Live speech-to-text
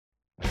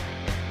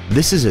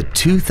This is a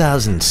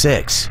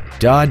 2006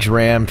 Dodge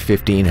Ram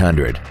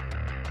 1500.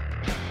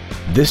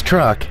 This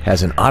truck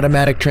has an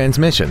automatic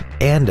transmission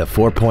and a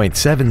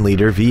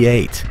 4.7-liter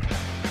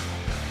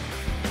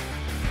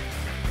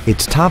V8.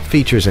 Its top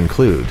features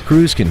include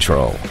cruise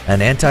control,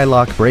 an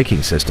anti-lock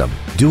braking system,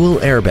 dual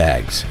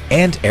airbags,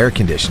 and air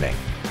conditioning.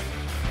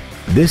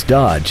 This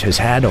Dodge has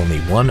had only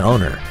one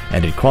owner,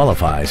 and it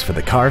qualifies for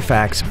the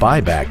Carfax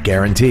buyback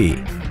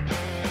guarantee.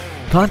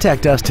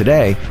 Contact us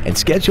today and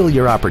schedule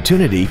your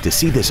opportunity to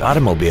see this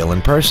automobile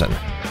in person.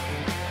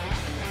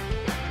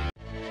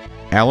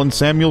 Allen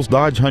Samuels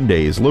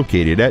Dodge-Hyundai is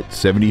located at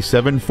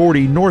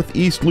 7740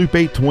 Northeast Loop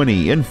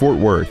 820 in Fort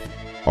Worth.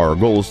 Our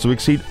goal is to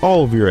exceed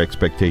all of your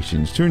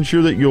expectations to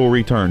ensure that you'll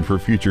return for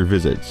future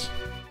visits.